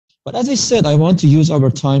But as I said, I want to use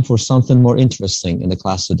our time for something more interesting in the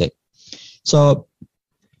class today. So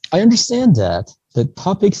I understand that the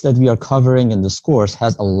topics that we are covering in this course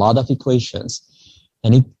has a lot of equations,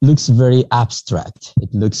 and it looks very abstract.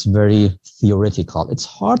 It looks very theoretical. It's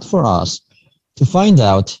hard for us to find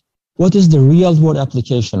out what is the real world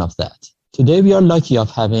application of that. Today, we are lucky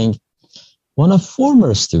of having one of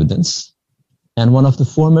former students and one of the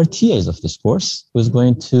former TAs of this course who is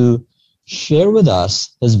going to share with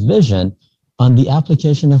us his vision on the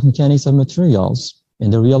application of mechanics of materials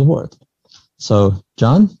in the real world. So,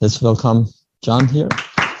 Jon, let's welcome Jon here.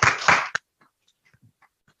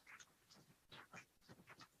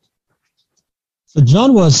 So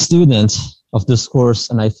Jon was a student of this course,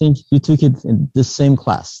 and I think you took it in this same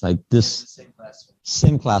class, like this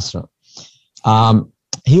same classroom.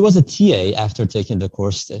 He was a TA after taking the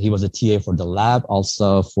course. He was a TA for the lab,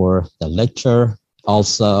 also for the lecture.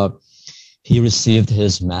 Also, he received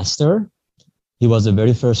his master. He was the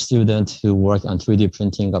very first student who worked on 3D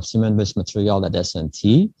printing of cement-based material at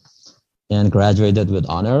SNT and graduated with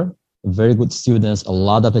honor. Very good students, a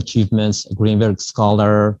lot of achievements, Greenberg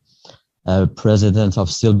Scholar, president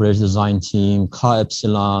of Steel Bridge Design Team, Ka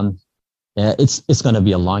Epsilon. It's going to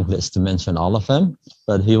be a long list to mention all of them,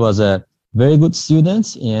 but he was a very good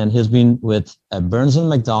student, and he's been with Burns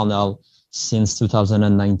McDonnell since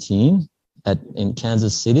 2019 in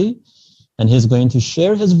Kansas City, and he's going to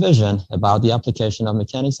share his vision about the application of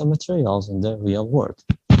mechanics of materials in the real world.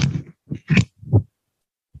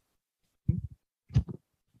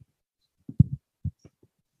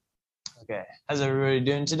 Okay, how's everybody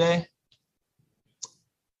doing today?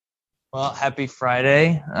 Well, happy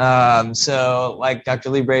Friday. So like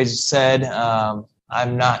Dr. Libre just said,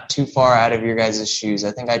 I'm not too far out of your guys' shoes.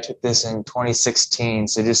 I think I took this in 2016,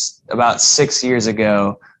 so just about 6 years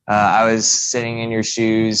ago. I was sitting in your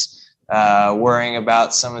shoes, worrying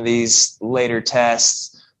about some of these later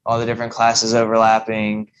tests, all the different classes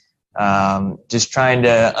overlapping, just trying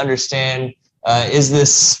to understand, is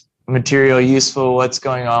this material useful? What's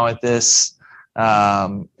going on with this?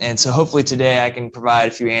 And so hopefully today I can provide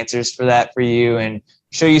a few answers for that for you and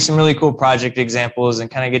show you some really cool project examples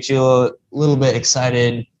and kind of get you a little bit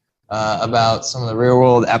excited about some of the real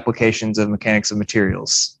world applications of mechanics of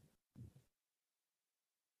materials.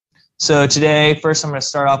 So today, first I'm going to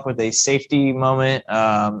start off with a safety moment.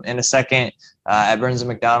 In a second, at Burns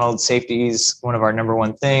McDonnell, safety is one of our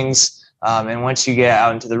 #1 things. And once you get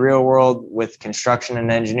out into the real world with construction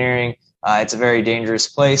and engineering, it's a very dangerous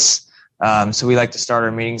place. So we like to start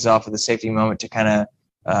our meetings off with a safety moment to kind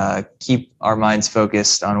of keep our minds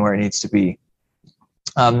focused on where it needs to be.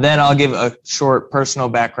 Then I'll give a short personal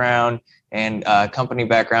background and company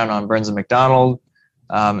background on Burns McDonnell,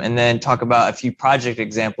 and then talk about a few project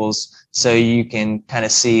examples so you can kind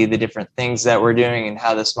of see the different things that we're doing and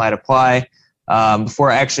how this might apply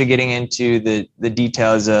before actually getting into the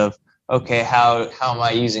details of, okay, how am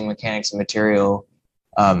I using mechanics of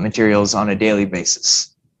materials on a daily basis.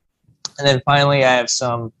 And then finally, I have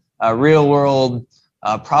some real world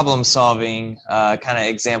problem solving kind of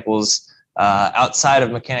examples outside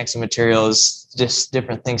of mechanics and materials, just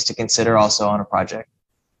different things to consider also on a project.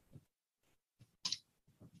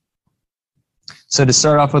 So to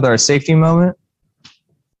start off with our safety moment,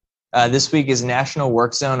 this week is National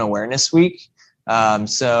Work Zone Awareness Week. I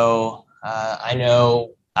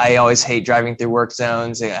know I always hate driving through work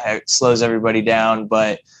zones. It slows everybody down,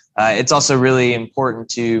 but it's also really important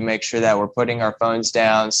to make sure that we're putting our phones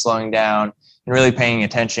down, slowing down, and really paying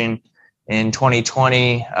attention. In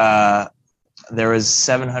 2020, there was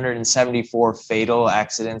 774 fatal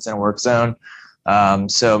accidents in a work zone.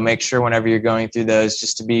 So make sure whenever you're going through those,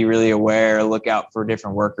 just to be really aware, look out for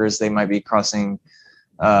different workers. They might be crossing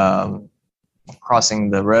the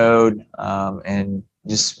road, and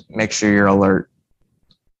just make sure you're alert.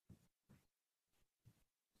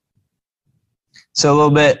 So a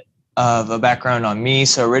little bit of a background on me.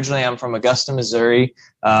 So originally I'm from Augusta, Missouri.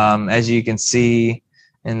 As you can see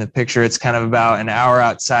in the picture, it's kind of about an hour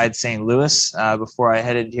outside St. Louis before I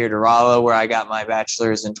headed here to Rolla, where I got my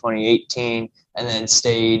bachelor's in 2018 and then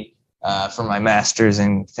stayed for my master's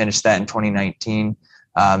and finished that in 2019.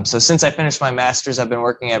 So since I finished my master's, I've been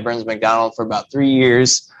working at Burns McDonnell for about 3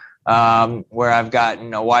 years, where I've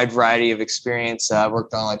gotten a wide variety of experience. I've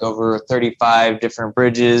worked on like over 35 different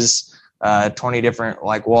bridges, 20 different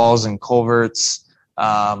like walls and culverts,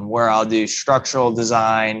 where I'll do structural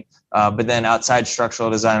design, but then outside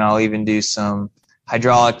structural design, I'll even do some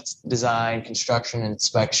hydraulic design, construction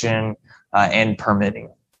inspection, and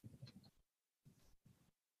permitting.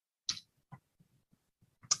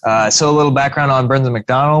 So a little background on Burns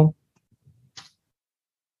McDonnell.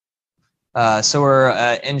 So we're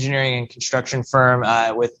an engineering and construction firm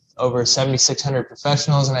with over 7,600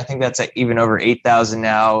 professionals, and I think that's at even over 8,000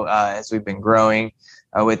 now as we've been growing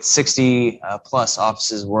with 60 plus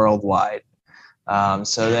offices worldwide.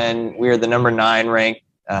 So then we are the #9 ranked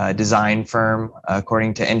design firm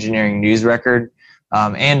according to Engineering News Record,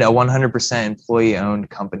 and a 100% employee-owned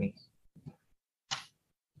company.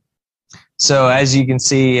 So as you can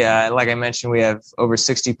see, like I mentioned, we have over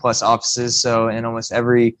 60 plus offices, so in almost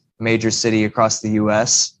every major city across the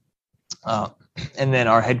U.S., and then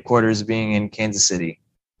our headquarters being in Kansas City.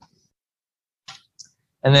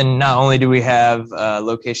 And then not only do we have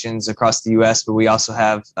locations across the U.S., but we also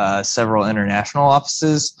have several international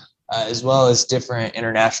offices, as well as different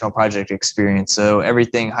international project experience. So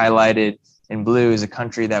everything highlighted in blue is a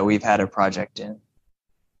country that we've had a project in.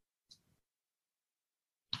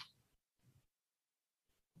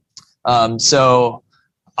 So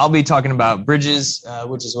I'll be talking about bridges,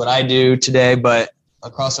 which is what I do today, but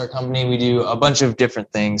across our company, we do a bunch of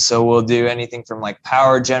different things. So we'll do anything from like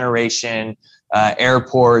power generation,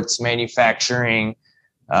 airports, manufacturing,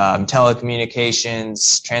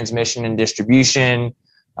 telecommunications, transmission and distribution,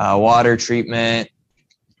 water treatment,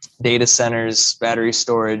 data centers, battery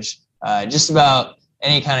storage, just about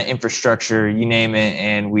any kind of infrastructure, you name it,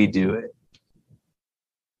 and we do it.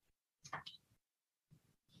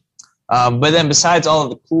 But then besides all of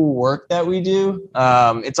the cool work that we do,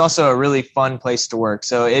 it's also a really fun place to work.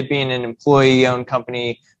 So it being an employee-owned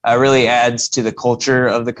company really adds to the culture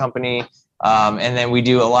of the company. And then we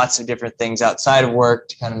do lots of different things outside of work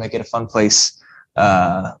to kind of make it a fun place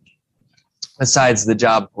besides the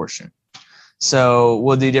job portion. So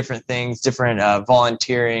we'll do different things, different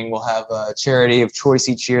volunteering. We'll have a charity of choice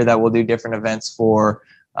each year that we'll do different events for.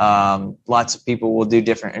 Lots of people will do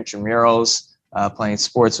different intramurals. Playing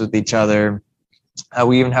sports with each other.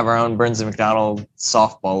 We even have our own Burns McDonnell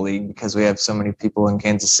softball league because we have so many people in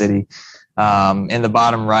Kansas City. In the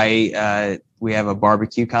bottom right, we have a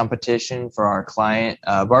barbecue competition for our client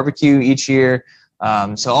barbecue each year.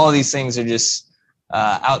 So all of these things are just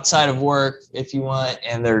outside of work, if you want,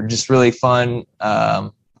 and they're just really fun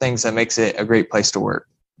things that makes it a great place to work.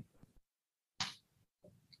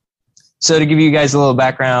 So to give you guys a little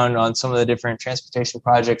background on some of the different transportation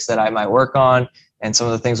projects that I might work on and some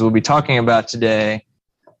of the things we'll be talking about today,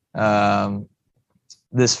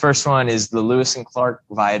 this first one is the Lewis and Clark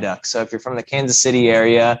Viaduct. So if you're from the Kansas City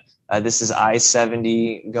area, this is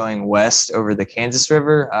I-70 going west over the Kansas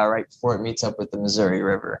River right before it meets up with the Missouri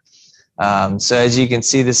River. So as you can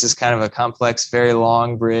see, this is kind of a complex, very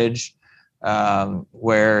long bridge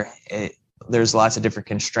where there's lots of different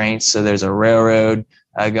constraints. So there's a railroad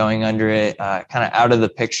going under it. Kind of out of the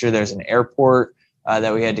picture, there's an airport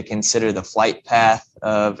that we had to consider the flight path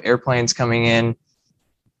of airplanes coming in.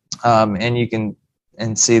 And you can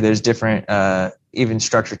see there's different even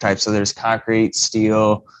structure types. So there's concrete,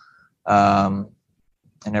 steel, and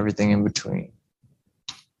everything in between.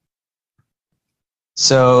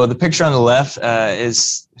 So the picture on the left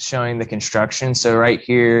is showing the construction. So right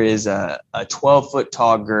here is a 12-foot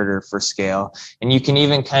tall girder for scale. And you can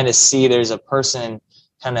even kind of see there's a person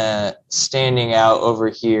kind of standing out over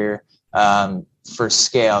here for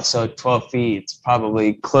scale. So 12 feet, it's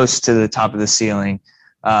probably close to the top of the ceiling.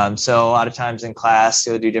 So a lot of times in class,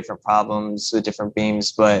 you'll do different problems with different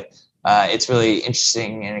beams, but it's really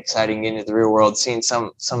interesting and exciting getting into the real world, seeing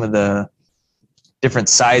some of the different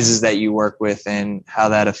sizes that you work with and how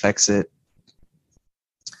that affects it.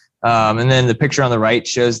 And then the picture on the right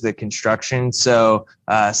shows the construction. So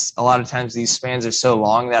a lot of times these spans are so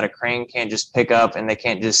long that a crane can't just pick up and they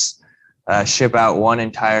can't just ship out one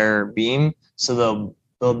entire beam. So they'll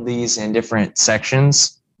build these in different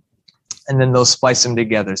sections and then they'll splice them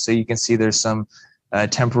together. So you can see there's some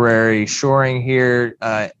temporary shoring here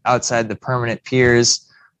outside the permanent piers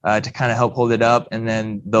to kind of help hold it up. And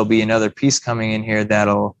then there'll be another piece coming in here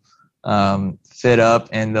that'll fit up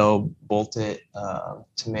and they'll bolt it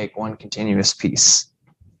to make one continuous piece.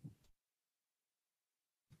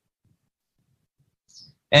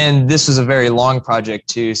 And this was a very long project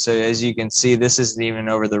too. So as you can see, this isn't even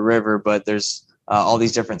over the river, but there's all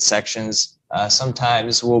these different sections.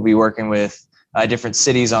 Sometimes we'll be working with different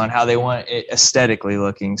cities on how they want it aesthetically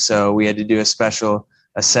looking. So we had to do a special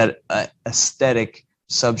aesthetic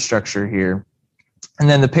substructure here. And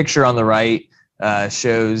then the picture on the right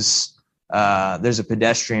shows there's a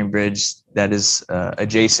pedestrian bridge that is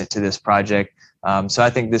adjacent to this project. So I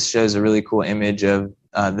think this shows a really cool image of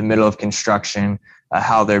the middle of construction,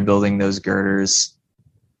 how they're building those girders.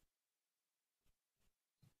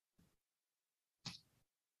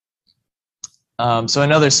 So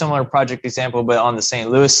another similar project example, but on the St.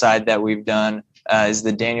 Louis side that we've done, is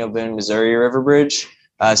the Daniel Boone, Missouri River Bridge.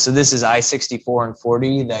 So this is I-64 and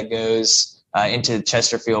 40 that goes into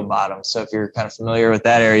Chesterfield Bottom. So if you're kind of familiar with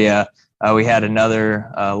that area, we had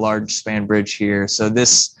another large span bridge here. So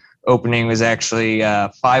this opening was actually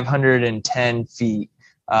 510 feet.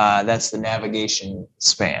 That's the navigation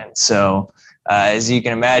span. So as you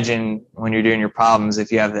can imagine, when you're doing your problems,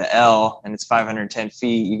 if you have the L and it's 510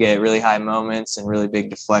 feet, you get really high moments and really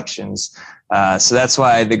big deflections. So that's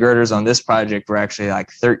why the girders on this project were actually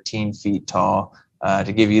like 13 feet tall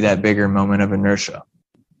to give you that bigger moment of inertia.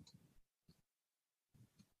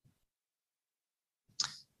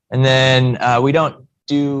 And then we don't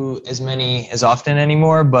do as many as often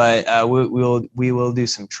anymore, but we will do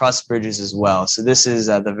some truss bridges as well. So this is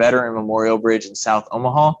the Veteran Memorial Bridge in South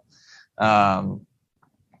Omaha.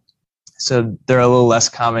 So they're a little less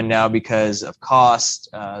common now because of cost.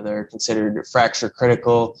 They're considered fracture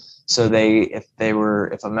critical. So if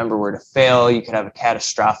a member were to fail, you could have a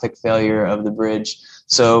catastrophic failure of the bridge.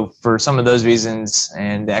 So for some of those reasons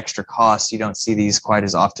and the extra cost, you don't see these quite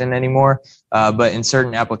as often anymore. But in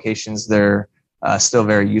certain applications, they're still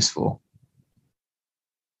very useful.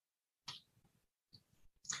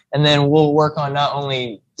 And then we'll work on not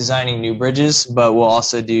only designing new bridges, but we'll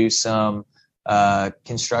also do some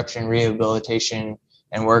construction, rehabilitation,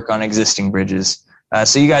 and work on existing bridges.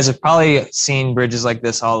 So you guys have probably seen bridges like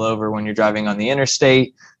this all over when you're driving on the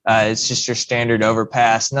interstate. It's just your standard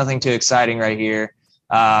overpass, nothing too exciting right here.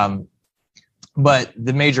 But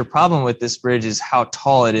the major problem with this bridge is how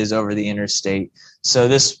tall it is over the interstate. So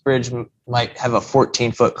this bridge might have a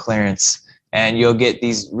 14-foot clearance, and you'll get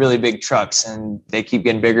these really big trucks, and they keep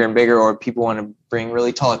getting bigger and bigger, or people want to bring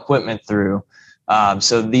really tall equipment through.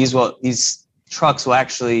 So these trucks will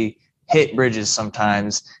actually hit bridges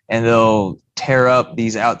sometimes, and they'll tear up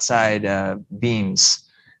these outside beams.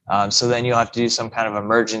 So then you'll have to do some kind of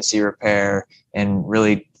emergency repair and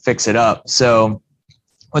really fix it up. So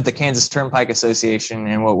with the Kansas Turnpike Association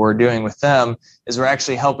and what we're doing with them is we're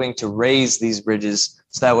actually helping to raise these bridges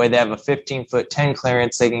so that way they have a 15-foot 10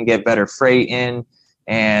 clearance, they can get better freight in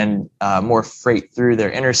and more freight through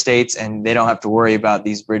their interstates, and they don't have to worry about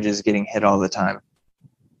these bridges getting hit all the time.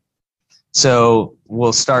 So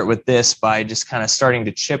we'll start with this by just kind of starting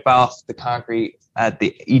to chip off the concrete at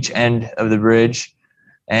each end of the bridge.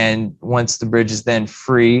 And once the bridge is then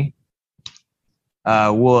free,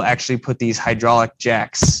 we'll actually put these hydraulic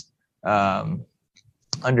jacks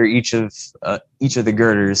under each of the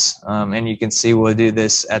girders. And you can see we'll do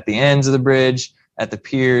this at the ends of the bridge, at the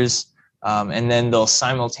piers, and then they'll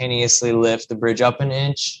simultaneously lift the bridge up an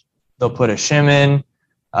inch. They'll put a shim in.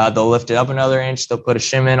 They'll lift it up another inch. They'll put a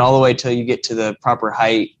shim in all the way till you get to the proper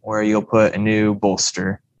height where you'll put a new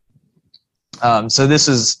bolster. So this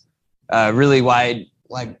is really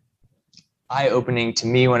eye-opening to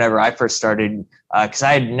me whenever I first started, because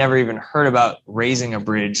I had never even heard about raising a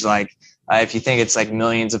bridge. If you think it's like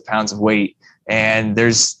millions of pounds of weight, and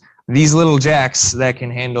there's these little jacks that can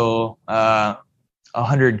handle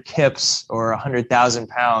 100 kips or 100,000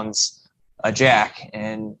 pounds a jack,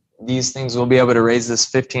 and these things will be able to raise this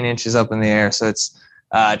 15 inches up in the air. So it's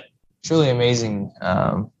truly amazing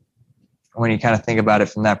when you kind of think about it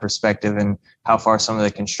from that perspective and how far some of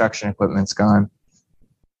the construction equipment's gone.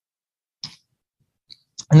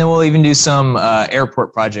 And then we'll even do some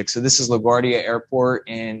airport projects. So this is LaGuardia Airport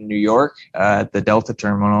in New York at the Delta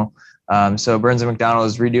terminal. So Burns McDonnell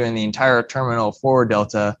is redoing the entire terminal for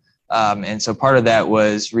Delta. And so part of that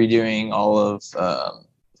was redoing all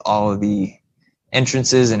of the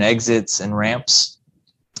entrances and exits and ramps.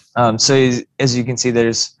 So as you can see,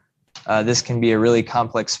 there's this can be a really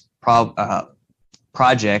complex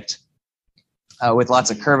project with lots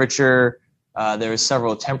of curvature. There are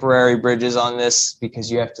several temporary bridges on this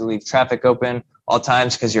because you have to leave traffic open all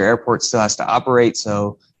times because your airport still has to operate.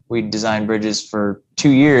 So we designed bridges for 2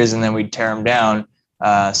 years and then we'd tear them down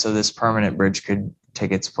so this permanent bridge could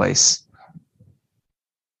take its place.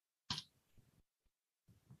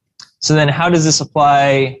 So then how does this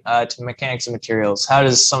apply to mechanics and materials? How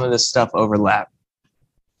does some of this stuff overlap?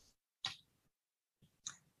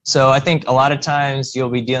 So I think a lot of times you'll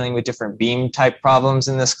be dealing with different beam type problems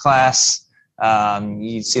in this class.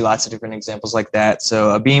 You see lots of different examples like that.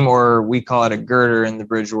 So a beam, or we call it a girder in the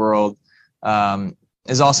bridge world,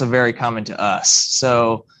 is also very common to us.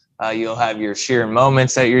 So you'll have your shear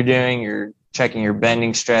moments that you're doing, you're checking your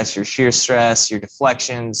bending stress, your shear stress, your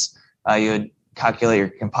deflections, you would calculate your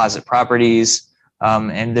composite properties,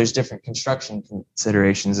 and there's different construction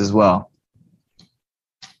considerations as well.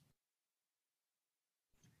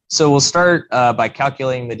 So we'll start by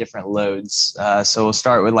calculating the different loads. So we'll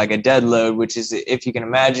start with like a dead load, which is, if you can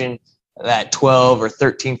imagine, that 12 or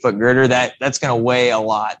 13-foot girder, that's going to weigh a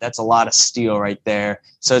lot. That's a lot of steel right there.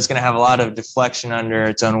 So it's going to have a lot of deflection under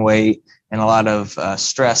its own weight and a lot of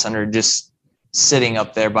stress under just sitting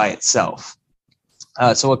up there by itself.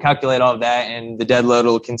 So we'll calculate all of that, and the dead load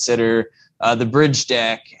will consider the bridge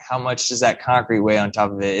deck. How much does that concrete weigh on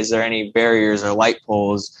top of it? Is there any barriers or light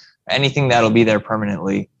poles, anything that'll be there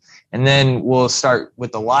permanently? And then we'll start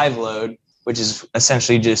with the live load, which is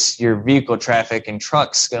essentially just your vehicle traffic and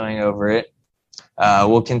trucks going over it.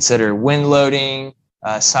 We'll consider wind loading,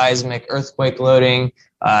 seismic earthquake loading,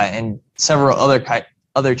 and several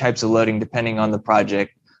other types of loading depending on the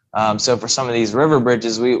project. So for some of these river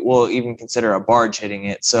bridges, we'll even consider a barge hitting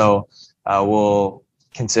it. So we'll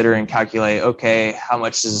consider and calculate, okay, how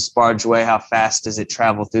much does this barge weigh? How fast does it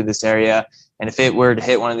travel through this area? And if it were to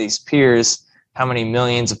hit one of these piers, how many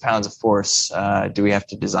millions of pounds of force do we have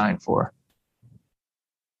to design for?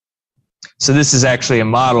 So this is actually a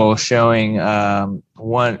model showing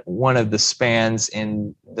one of the spans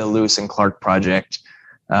in the Lewis and Clark project.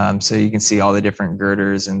 So you can see all the different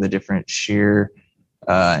girders and the different shear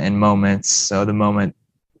and moments. So the moment,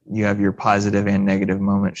 you have your positive and negative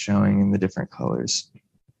moment showing in the different colors.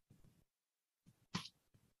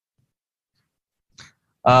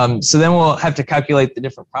 So then we'll have to calculate the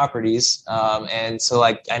different properties. And so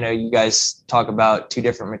like I know you guys talk about two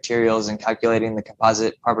different materials and calculating the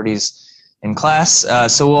composite properties in class.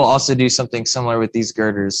 So we'll also do something similar with these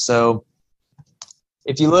girders. So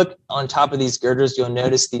if you look on top of these girders, you'll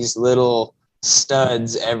notice these little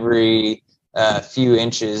studs every few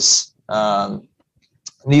inches.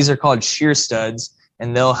 These are called shear studs,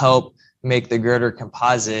 and they'll help make the girder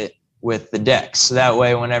composite with the deck. So that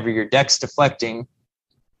way, whenever your deck's deflecting,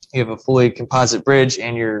 you have a fully composite bridge,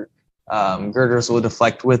 and your girders will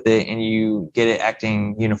deflect with it, and you get it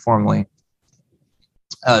acting uniformly.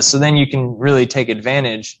 So then you can really take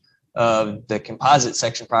advantage of the composite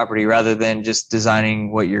section property rather than just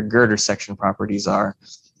designing what your girder section properties are.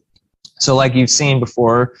 So like you've seen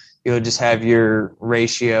before, you'll just have your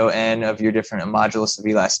ratio N of your different modulus of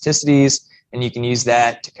elasticities, and you can use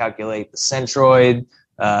that to calculate the centroid,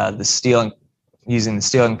 the steel, using the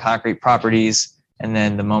steel and concrete properties, and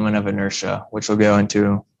then the moment of inertia, which will go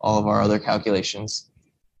into all of our other calculations.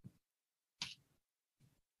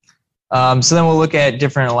 So then we'll look at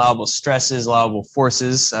different allowable stresses, allowable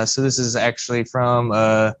forces. So this is actually from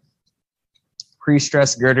a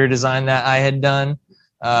pre-stress girder design that I had done.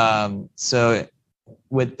 So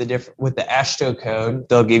with the AASHTO code,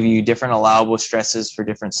 they'll give you different allowable stresses for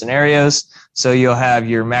different scenarios. So you'll have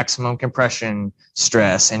your maximum compression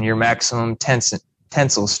stress and your maximum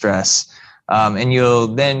tensile stress. And you'll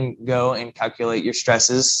then go and calculate your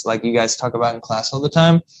stresses like you guys talk about in class all the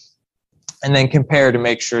time, and then compare to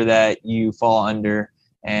make sure that you fall under,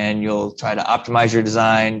 and you'll try to optimize your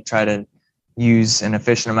design, try to use an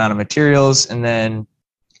efficient amount of materials, and then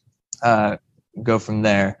go from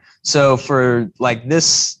there. So for like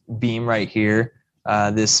this beam right here,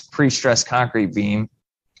 this pre-stressed concrete beam,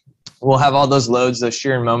 we'll have all those loads, those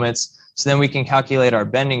shear moments. So then we can calculate our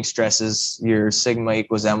bending stresses, your sigma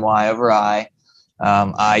equals my over I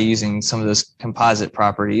using some of those composite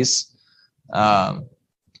properties.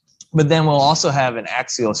 But then we'll also have an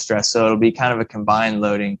axial stress, so it'll be kind of a combined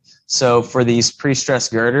loading. So for these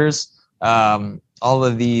pre-stressed girders, all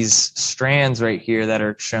of these strands right here that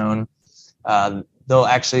are shown, they'll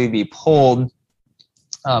actually be pulled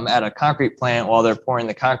at a concrete plant while they're pouring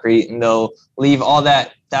the concrete, and they'll leave all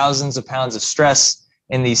that thousands of pounds of stress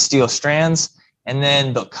in these steel strands, and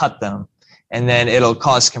then they'll cut them, and then it'll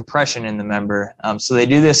cause compression in the member. So they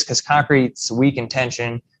do this because concrete's weak in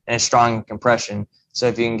tension and it's strong in compression. So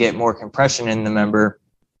if you can get more compression in the member,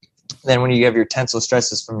 then when you have your tensile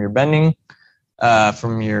stresses from your bending,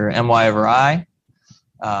 from your my over I,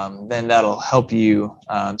 then that'll help you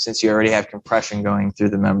since you already have compression going through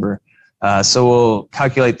the member. So we'll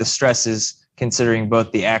calculate the stresses considering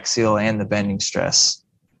both the axial and the bending stress.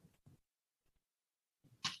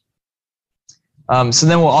 So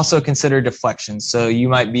then we'll also consider deflection. So you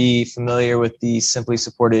might be familiar with the simply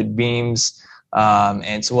supported beams,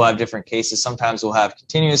 and so we'll have different cases. Sometimes we'll have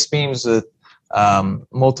continuous beams with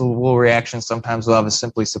multiple reactions. Sometimes we'll have a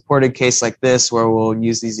simply supported case like this where we'll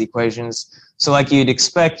use these equations. So like you'd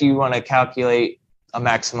expect, you want to calculate a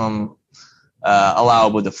maximum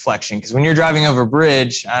allowable deflection, because when you're driving over a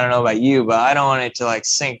bridge, I don't know about you, but I don't want it to like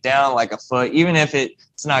sink down like a foot, even if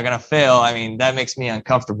it's not going to fail. I mean, that makes me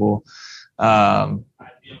uncomfortable.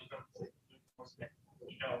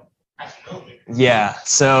 Yeah,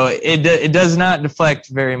 so it does not deflect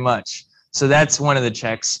very much. So that's one of the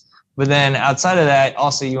checks. But then outside of that,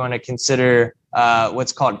 also you want to consider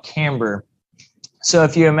what's called camber. So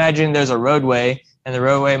if you imagine there's a roadway, and the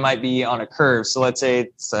roadway might be on a curve. So let's say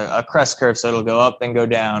it's a crest curve, so it'll go up then go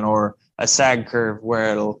down, or a sag curve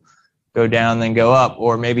where it'll go down then go up,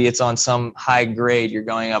 or maybe it's on some high grade, you're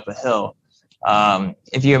going up a hill.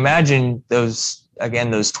 If you imagine those,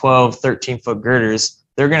 again, those 12, 13-foot girders,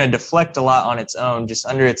 they're going to deflect a lot on its own, just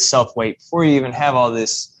under its self-weight, before you even have all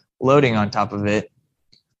this loading on top of it.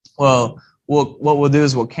 Well, what we'll do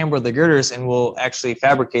is we'll camber the girders, and we'll actually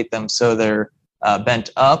fabricate them so they're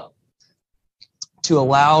bent up, to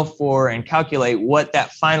allow for and calculate what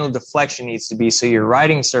that final deflection needs to be, so your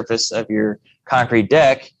riding surface of your concrete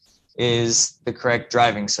deck is the correct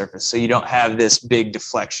driving surface, so you don't have this big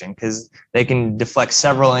deflection, because they can deflect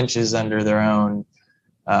several inches under their own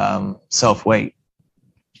self-weight.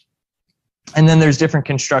 And then there's different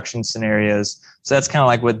construction scenarios, so that's kind of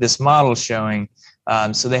like what this model is showing.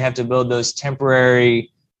 So they have to build those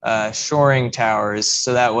temporary shoring towers,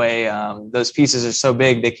 so that way those pieces are so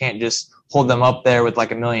big they can't just hold them up there with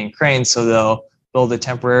like a million cranes, so they'll build a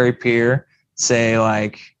temporary pier, say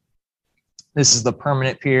like this is the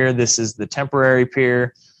permanent pier, this is the temporary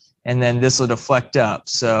pier, and then this will deflect up.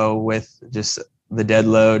 So with just the dead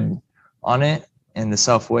load on it and the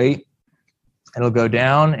self-weight, it'll go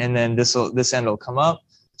down, and then this end will come up.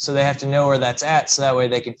 So they have to know where that's at, so that way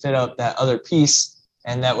they can fit up that other piece,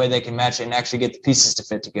 and that way they can match it and actually get the pieces to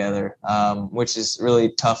fit together, which is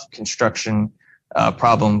really tough construction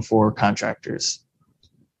problem for contractors.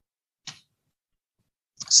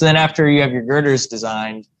 So then after you have your girders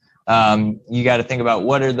designed, you got to think about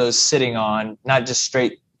what are those sitting on, not just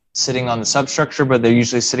straight sitting on the substructure, but they're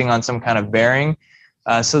usually sitting on some kind of bearing.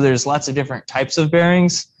 So there's lots of different types of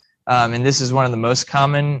bearings, and this is one of the most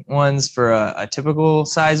common ones for a typical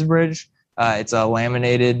size bridge. It's a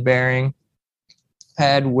laminated bearing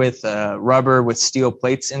pad with rubber with steel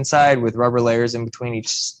plates inside, with rubber layers in between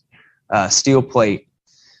each steel plate.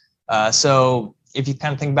 So if you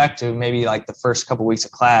kind of think back to maybe like the first couple weeks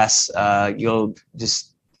of class, you'll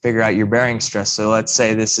just figure out your bearing stress. So let's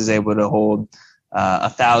say this is able to hold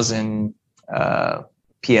 1,000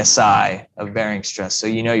 psi of bearing stress. So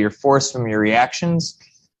you know your force from your reactions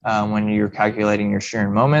when you're calculating your shear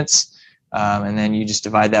and moments, and then you just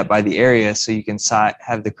divide that by the area so you can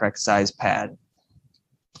have the correct size pad.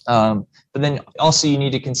 But then also you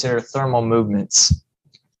need to consider thermal movements.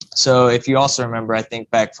 So if you also remember, I think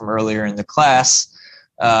back from earlier in the class,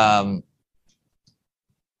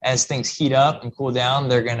 as things heat up and cool down,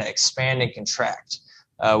 they're going to expand and contract,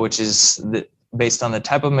 which is based on the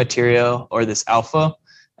type of material, or this alpha.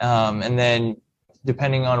 And then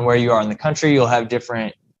depending on where you are in the country, you'll have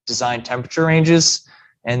different design temperature ranges,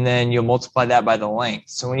 and then you'll multiply that by the length.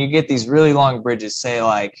 So when you get these really long bridges, say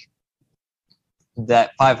like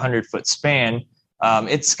that 500-foot span,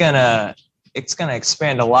 it's gonna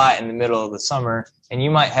expand a lot in the middle of the summer, and you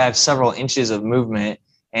might have several inches of movement.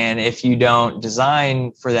 And if you don't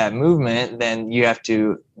design for that movement, then you have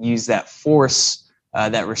to use that force,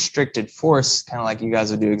 that restricted force, kind of like you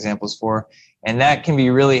guys will do examples for, and that can be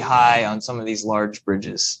really high on some of these large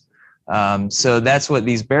bridges. So that's what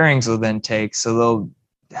these bearings will then take. So they'll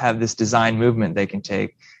have this design movement they can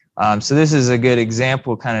take. So this is a good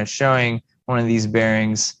example, kind of showing one of these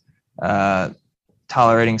bearings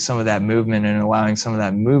tolerating some of that movement and allowing some of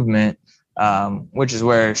that movement, which is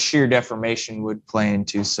where shear deformation would play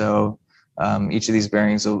into. So each of these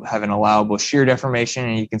bearings will have an allowable shear deformation,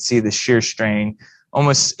 and you can see the shear strain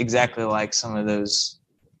almost exactly like some of those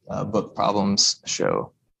book problems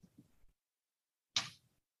show.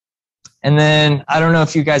 And then I don't know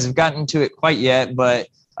if you guys have gotten to it quite yet, but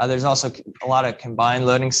there's also a lot of combined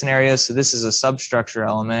loading scenarios. So this is a substructure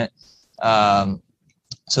element.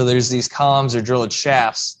 So there's these columns or drilled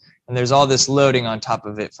shafts, and there's all this loading on top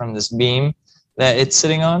of it from this beam that it's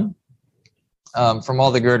sitting on, from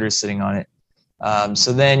all the girders sitting on it.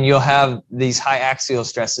 So then you'll have these high axial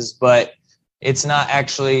stresses, but it's not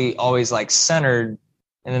actually always like centered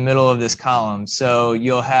in the middle of this column. So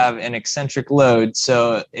you'll have an eccentric load.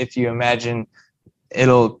 So if you imagine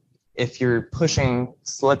if you're pushing,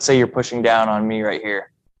 so let's say you're pushing down on me right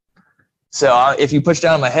here. So if you push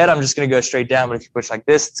down on my head, I'm just going to go straight down. But if you push like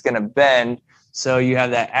this, it's going to bend. So you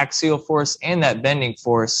have that axial force and that bending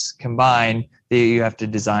force combined that you have to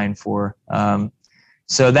design for.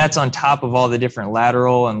 So that's on top of all the different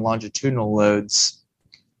lateral and longitudinal loads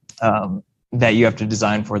that you have to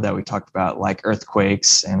design for that we talked about, like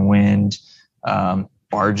earthquakes and wind,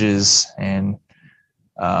 barges, and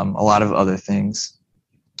a lot of other things.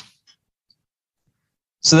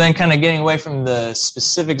 So then kind of getting away from the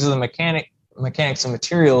specifics of the mechanics and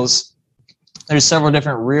materials, there's several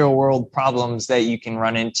different real world problems that you can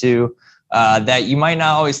run into that you might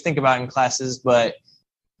not always think about in classes, but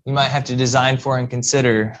you might have to design for and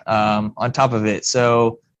consider on top of it.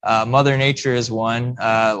 So Mother Nature is one,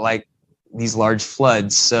 like these large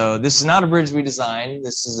floods. So this is not a bridge we designed.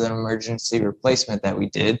 This is an emergency replacement that we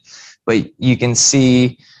did. But you can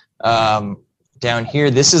see down here,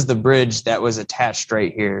 this is the bridge that was attached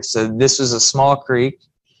right here. So this was a small creek,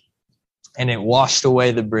 and it washed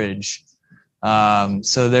away the bridge.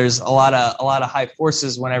 So there's a lot of high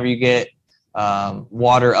forces whenever you get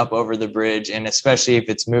water up over the bridge, and especially if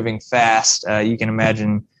it's moving fast, you can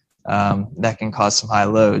imagine that can cause some high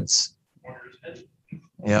loads.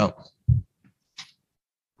 Yep.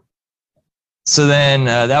 So then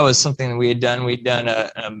that was something that we had done. We'd done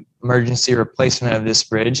an emergency replacement of this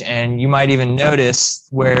bridge, and you might even notice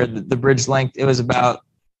where the bridge length, it was about,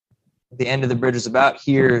 the end of the bridge was about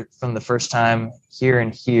here from the first time, here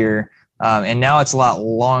and here. And now it's a lot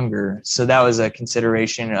longer. So that was a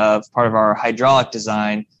consideration of part of our hydraulic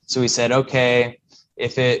design. So we said, okay,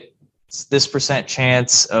 if it's this %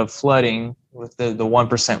 chance of flooding, with the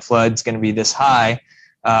 1% flood is going to be this high,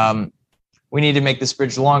 we need to make this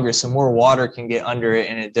bridge longer so more water can get under it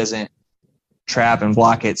and it doesn't trap and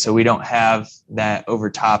block it, so we don't have that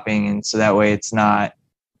overtopping, and so that way it's not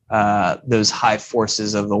those high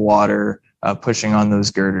forces of the water pushing on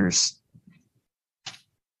those girders.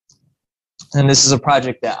 And this is a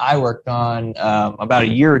project that I worked on about a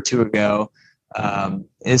year or two ago.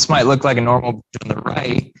 This might look like a normal bridge on the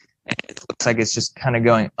right, and it looks like it's just kind of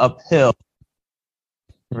going uphill.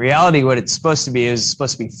 In reality, what it's supposed to be is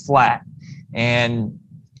supposed to be flat. And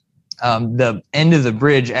the end of the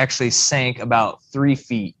bridge actually sank about 3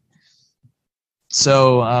 feet.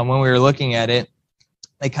 So when we were looking at it,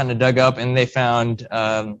 they kind of dug up and they found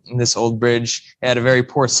this old bridge had a very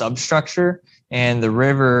poor substructure, and the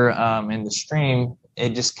river and the stream, it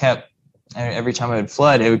just kept, every time it would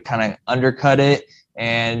flood, it would kind of undercut it,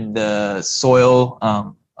 and the soil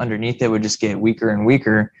underneath it would just get weaker and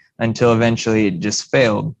weaker until eventually it just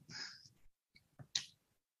failed.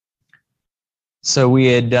 So we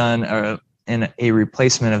had done a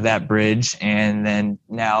replacement of that bridge, and then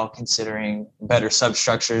now considering better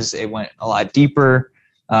substructures, it went a lot deeper,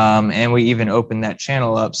 and we even opened that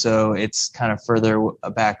channel up so it's kind of further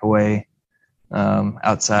back away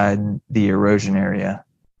outside the erosion area.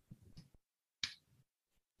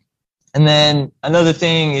 And then another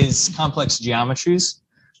thing is complex geometries.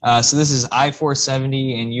 So this is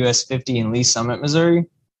I-470 and US 50 in Lee Summit, Missouri.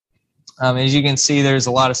 As you can see, there's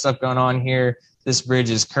a lot of stuff going on here. This bridge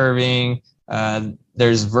is curving.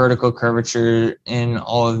 There's vertical curvature in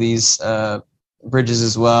all of these bridges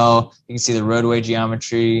as well. You can see the roadway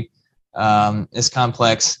geometry is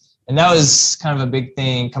complex. And that was kind of a big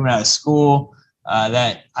thing coming out of school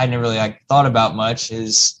that I never really thought about much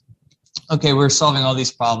is, okay, we're solving all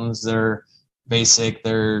these problems. They're basic,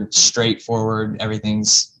 they're straightforward.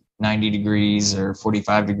 Everything's 90 degrees or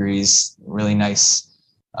 45 degrees, really nice.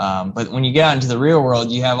 But when you get out into the real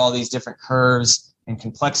world, you have all these different curves and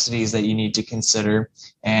complexities that you need to consider.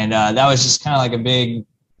 And that was just kind of like a big,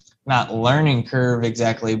 not learning curve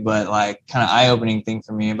exactly, but like kind of eye-opening thing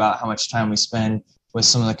for me about how much time we spend with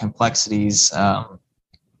some of the complexities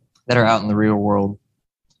that are out in the real world.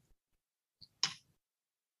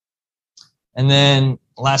 And then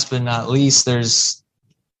last but not least, there's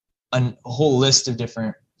a whole list of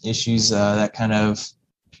different issues that kind of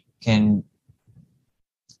can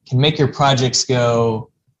make your projects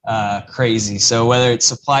go crazy. So whether it's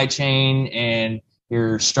supply chain and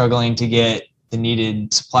you're struggling to get the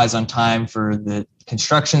needed supplies on time for the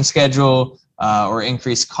construction schedule, or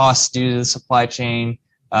increased costs due to the supply chain,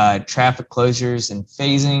 traffic closures and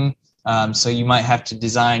phasing. So you might have to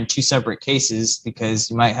design 2 separate cases because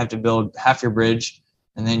you might have to build half your bridge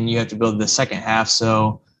and then you have to build the second half,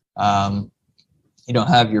 so you don't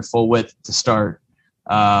have your full width to start.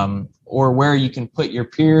 Or where you can put your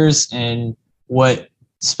piers and what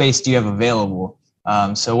space do you have available.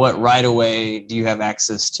 So what right-of-way do you have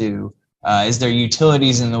access to? Is there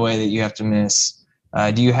utilities in the way that you have to miss?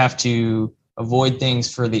 Do you have to avoid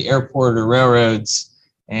things for the airport or railroads?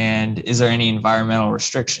 And is there any environmental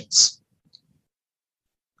restrictions?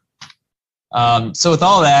 So with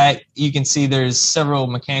all that, you can see there's several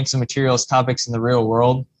mechanics and materials topics in the real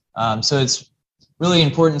world. So it's really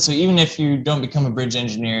important. So even if you don't become a bridge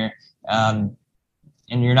engineer and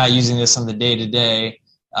you're not using this on the day-to-day,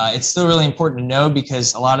 it's still really important to know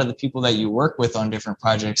because a lot of the people that you work with on different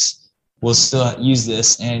projects will still use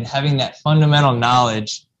this, and having that fundamental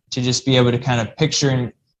knowledge to just be able to kind of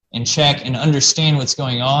picture and check and understand what's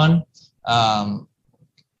going on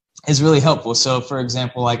is really helpful. So for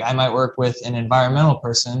example, like I might work with an environmental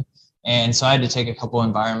person And so I had to take a couple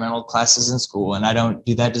environmental classes in school, and I don't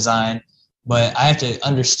do that design, but I have to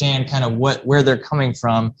understand kind of where they're coming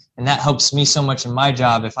from. And that helps me so much in my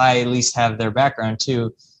job if I at least have their background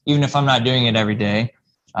too, even if I'm not doing it every day.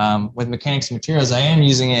 With mechanics and materials, I am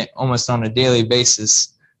using it almost on a daily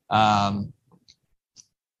basis.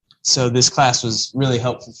 So this class was really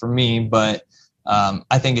helpful for me, but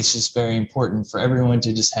I think it's just very important for everyone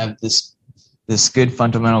to just have this good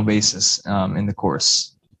fundamental basis in the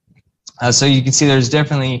course. So you can see there's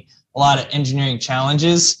definitely a lot of engineering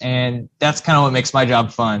challenges, and that's kind of what makes my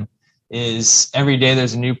job fun, is every day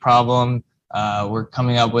there's a new problem. We're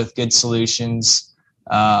coming up with good solutions,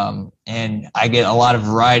 and I get a lot of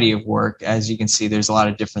variety of work. As you can see, there's a lot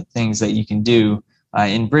of different things that you can do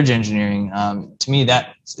in bridge engineering. To me,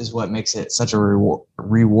 that is what makes it such a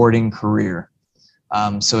rewarding career.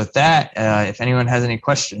 So with that, if anyone has any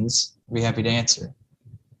questions, I'd be happy to answer.